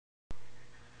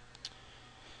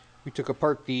We took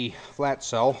apart the flat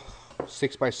cell,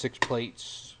 6x6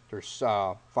 plates. There's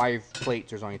 5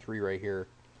 plates, there's only 3 right here.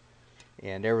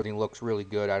 And everything looks really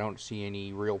good. I don't see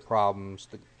any real problems.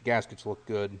 The gaskets look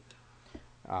good.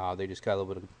 They just got a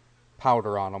little bit of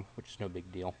powder on them, which is no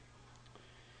big deal.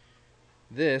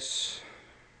 This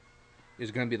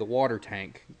is going to be the water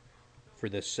tank for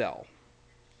this cell.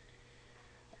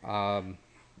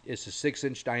 It's a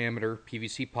 6-inch diameter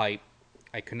PVC pipe.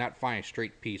 I could not find a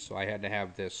straight piece, so I had to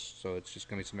have this, so it's just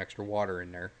going to be some extra water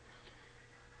in there.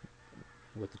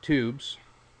 With the tubes.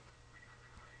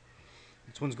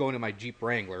 This one's going to my Jeep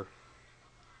Wrangler.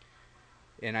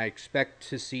 And I expect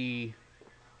to see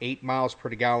 8 miles per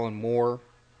gallon more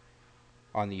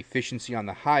on the efficiency on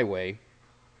the highway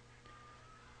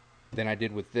than I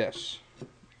did with this.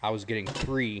 I was getting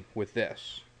 3 with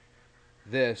this.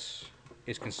 This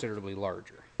is considerably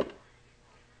larger,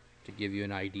 to give you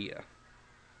an idea.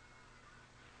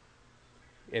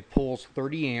 It pulls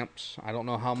 30 amps. I don't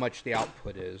know how much the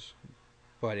output is,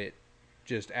 but it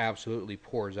just absolutely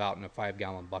pours out in a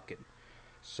 5-gallon bucket.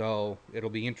 So it'll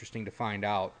be interesting to find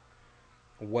out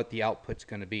what the output's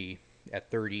going to be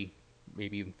at 30,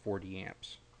 maybe even 40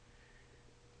 amps.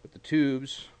 But the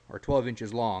tubes are 12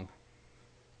 inches long.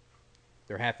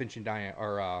 They're half-inch in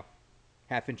diameter,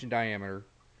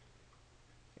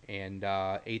 and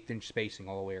 1/8-inch spacing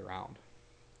all the way around.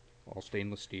 All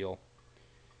stainless steel.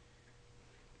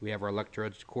 We have our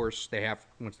electrodes, of course.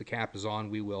 Once the cap is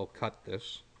on, we will cut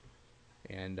this,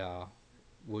 and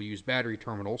we'll use battery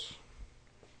terminals,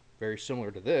 very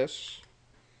similar to this,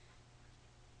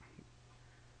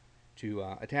 to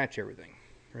attach everything.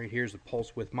 Right here's the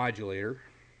pulse width modulator.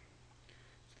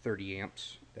 It's 30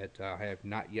 amps that I have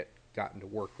not yet gotten to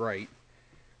work right,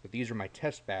 but these are my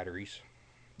test batteries.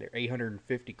 They're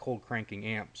 850 cold cranking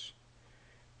amps.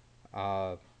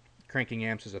 Cranking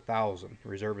amps is 1,000.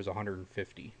 Reserve is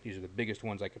 150. These are the biggest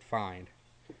ones I could find.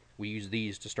 We use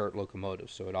these to start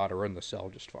locomotives, so it ought to run the cell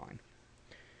just fine.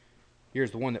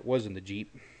 Here's the one that was in the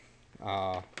Jeep.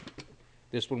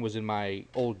 This one was in my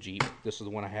old Jeep. This is the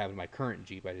one I have in my current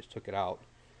Jeep. I just took it out.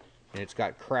 And it's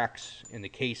got cracks in the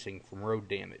casing from road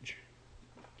damage.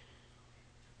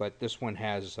 But this one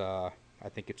has, I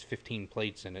think it's 15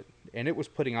 plates in it. And it was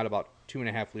putting out about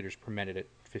 2.5 liters per minute at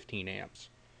 15 amps.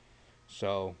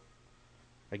 So,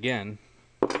 again,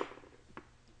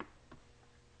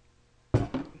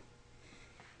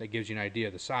 that gives you an idea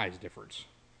of the size difference.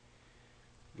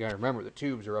 You gotta remember the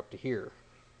tubes are up to here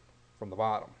from the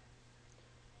bottom.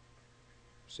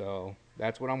 So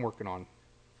that's what I'm working on.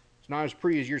 It's not as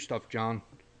pretty as your stuff, John,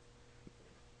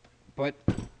 but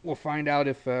we'll find out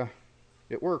if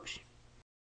it works.